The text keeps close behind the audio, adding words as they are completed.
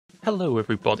Hello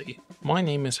everybody, my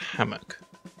name is Hammock.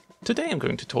 Today I'm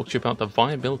going to talk to you about the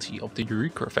viability of the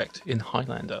Eureka Effect in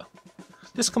Highlander.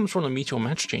 This comes from the Meteor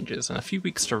match changes and a few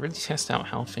weeks to really test out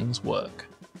how things work.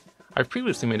 I've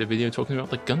previously made a video talking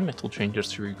about the gunmetal changes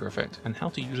to Eureka Effect and how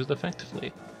to use it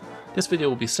effectively. This video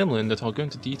will be similar in that I'll go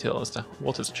into detail as to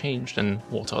what has changed and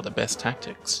what are the best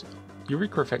tactics.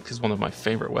 Eureka Effect is one of my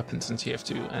favourite weapons in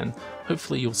TF2 and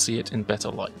hopefully you'll see it in better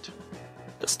light.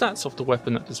 The stats of the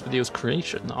weapon at this video's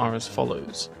creation are as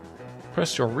follows.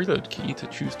 Press your reload key to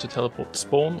choose to teleport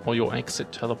spawn or your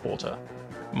exit teleporter.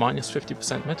 Minus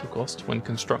 50% metal cost when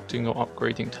constructing or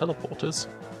upgrading teleporters.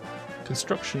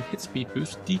 Construction hit speed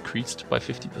boost decreased by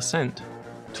 50%.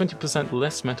 20%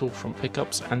 less metal from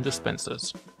pickups and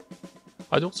dispensers.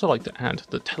 I'd also like to add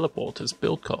that teleporter's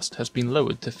build cost has been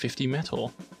lowered to 50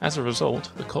 metal. As a result,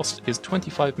 the cost is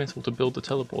 25 metal to build the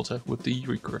teleporter with the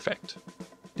Eureka Effect.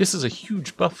 This is a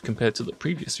huge buff compared to the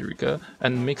previous Eureka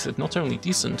and makes it not only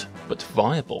decent, but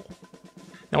viable.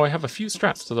 Now I have a few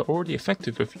strats that are already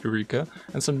effective with Eureka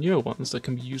and some newer ones that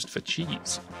can be used for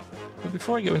cheese. But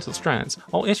before I go into the strats,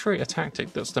 I'll iterate a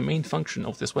tactic that's the main function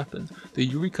of this weapon, the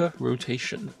Eureka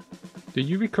Rotation. The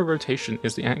Eureka Rotation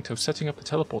is the act of setting up a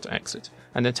teleport exit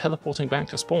and then teleporting back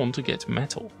to spawn to get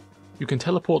metal. You can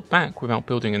teleport back without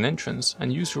building an entrance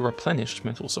and use your replenished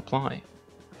metal supply.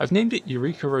 I've named it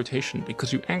Eureka Rotation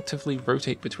because you actively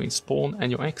rotate between spawn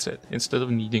and your exit instead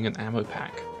of needing an ammo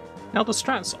pack. Now the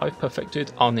strats I've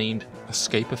perfected are named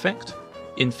Escape Effect,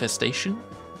 Infestation,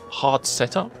 Hard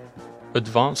Setup,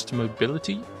 Advanced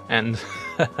Mobility, and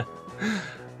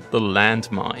the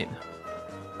Landmine.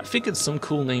 I figured some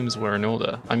cool names were in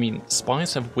order. I mean,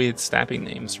 spies have weird stabbing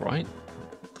names, right?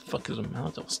 What the fuck is a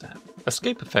Malador stab?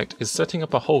 Escape Effect is setting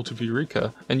up a hole to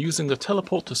Eureka and using the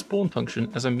teleport to spawn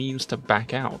function as a means to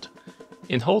back out.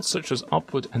 In holds such as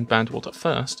Upward and Bandwater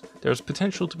First, there is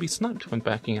potential to be sniped when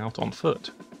backing out on foot.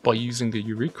 By using the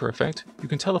Eureka Effect, you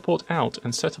can teleport out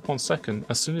and set up on second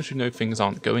as soon as you know things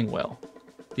aren't going well.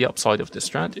 The upside of this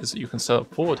strat is that you can set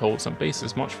up forward holds and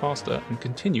bases much faster and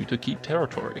continue to keep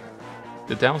territory.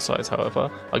 The downsides,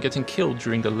 however, are getting killed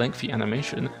during the lengthy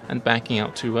animation and backing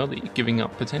out too early, giving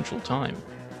up potential time.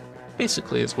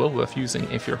 Basically, it's well worth using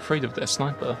if you're afraid of their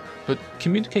sniper, but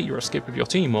communicate your escape with your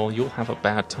team or you'll have a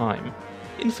bad time.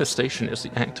 Infestation is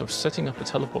the act of setting up a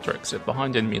teleporter exit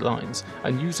behind enemy lines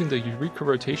and using the Eureka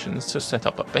rotations to set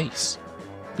up a base.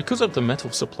 Because of the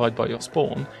metal supplied by your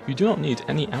spawn, you do not need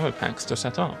any ammo packs to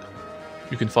set up.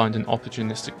 You can find an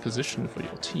opportunistic position for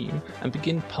your team and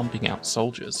begin pumping out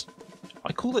soldiers.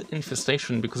 I call it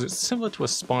infestation because it's similar to a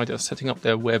spider setting up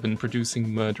their web and producing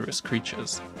murderous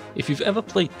creatures. If you've ever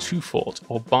played Two Fort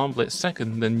or Barnblitz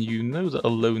 2nd, then you know that a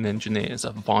lone engineer is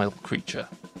a vile creature.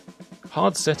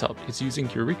 Hard setup is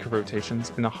using Eureka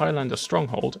rotations in a Highlander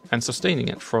stronghold and sustaining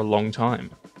it for a long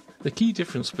time. The key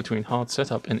difference between hard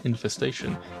setup and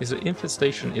infestation is that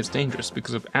infestation is dangerous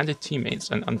because of added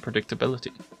teammates and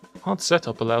unpredictability. Hard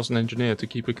setup allows an engineer to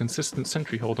keep a consistent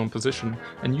sentry hold on position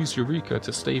and use Eureka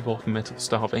to stave off metal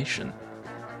starvation.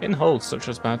 In holds such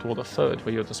as Badwater 3rd,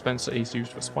 where your dispenser is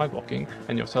used for spy blocking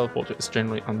and your teleporter is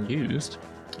generally unused,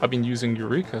 I've been using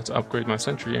Eureka to upgrade my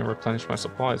sentry and replenish my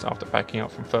supplies after backing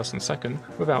out from 1st and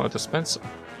 2nd without a dispenser.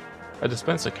 A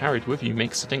dispenser carried with you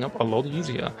makes setting up a lot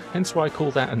easier, hence why I call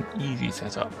that an easy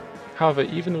setup. However,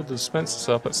 even with the dispenser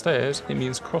set up at stairs, it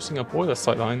means crossing a boiler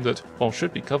sightline that, while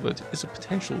should be covered, is a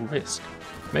potential risk.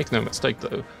 Make no mistake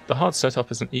though, the hard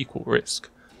setup is an equal risk.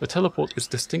 The teleport is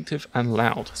distinctive and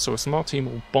loud, so a smart team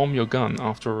will bomb your gun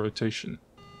after a rotation.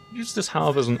 Use this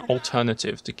however as an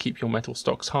alternative to keep your metal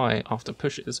stocks high after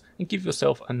pushes and give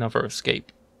yourself another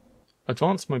escape.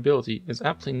 Advanced Mobility is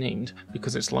aptly named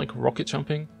because it's like rocket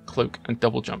jumping, cloak and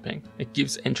double jumping. It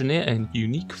gives Engineer a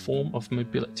unique form of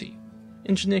mobility.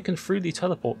 Engineer can freely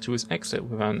teleport to his exit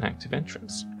without an active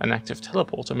entrance. An active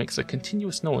teleporter makes a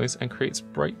continuous noise and creates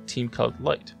bright team-colored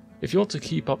light. If you want to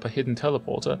keep up a hidden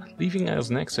teleporter, leaving it as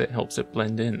an exit helps it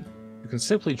blend in. You can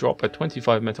simply drop a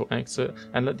 25 metal exit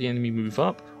and let the enemy move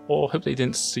up, or hope they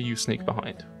didn't see you sneak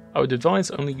behind. I would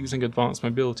advise only using Advanced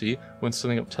Mobility when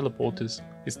setting up teleporters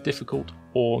is difficult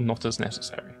or not as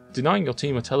necessary. Denying your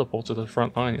team a teleporter to the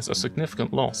front line is a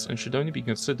significant loss and should only be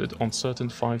considered on certain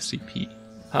 5 CP.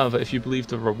 However, if you believe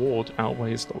the reward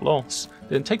outweighs the loss,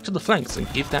 then take to the flanks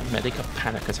and give that medic a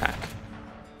panic attack.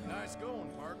 Nice going,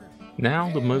 partner. Now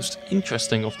the most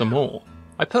interesting of them all.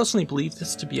 I personally believe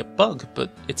this to be a bug,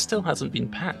 but it still hasn't been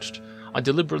patched. I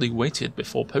deliberately waited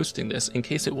before posting this in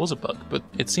case it was a bug, but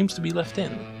it seems to be left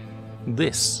in.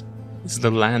 This is the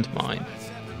landmine.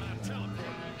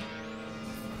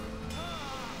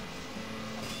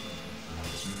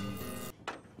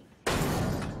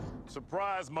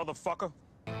 Surprise, motherfucker.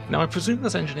 Now I presume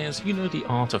as engineers you know the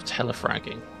art of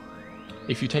telefragging.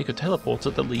 If you take a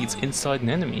teleporter that leads inside an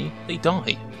enemy, they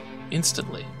die.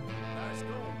 Instantly.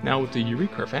 Now with the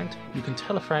Eureka Effect, you can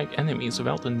telefrag enemies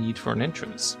without the need for an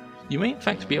entrance. You may in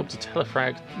fact be able to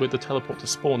telefrag with the teleporter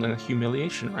spawn in a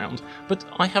humiliation round, but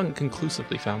I haven't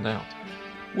conclusively found out.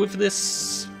 With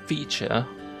this feature,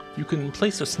 you can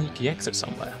place a sneaky exit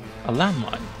somewhere, a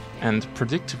landmine, and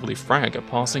predictably frag a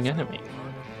passing enemy.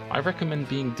 I recommend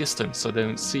being distant so they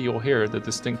don't see or hear the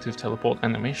distinctive teleport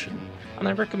animation, and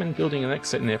I recommend building an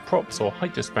exit near props or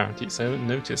height disparities so they don't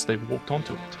notice they've walked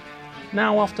onto it.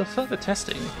 Now, after further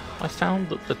testing, I found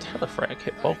that the telefrag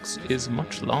hitbox is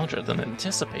much larger than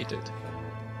anticipated.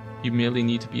 You merely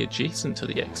need to be adjacent to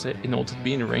the exit in order to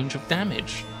be in range of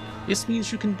damage. This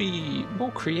means you can be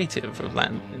more creative with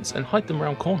landmines and hide them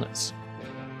around corners.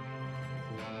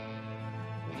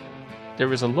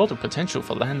 There is a lot of potential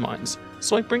for landmines,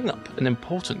 so I bring up an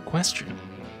important question.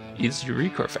 Is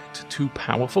Eureka Effect too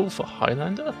powerful for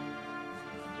Highlander?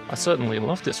 I certainly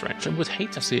love this wrench and would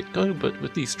hate to see it go, but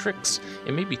with these tricks,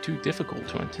 it may be too difficult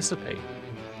to anticipate.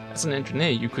 As an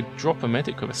engineer, you could drop a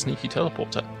medic with a sneaky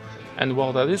teleporter, and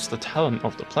while that is the talent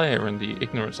of the player and the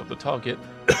ignorance of the target,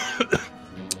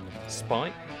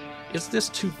 Spy, is this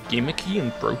too gimmicky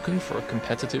and broken for a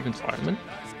competitive environment?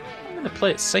 I'm going to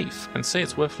play it safe and say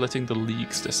it's worth letting the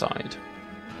leagues decide.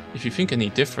 If you think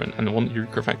any different and want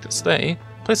Eureka Effect to stay,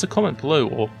 place a comment below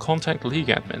or contact league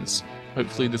admins.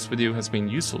 Hopefully this video has been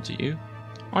useful to you.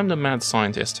 I'm the mad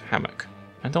scientist Hammock,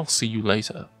 and I'll see you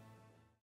later.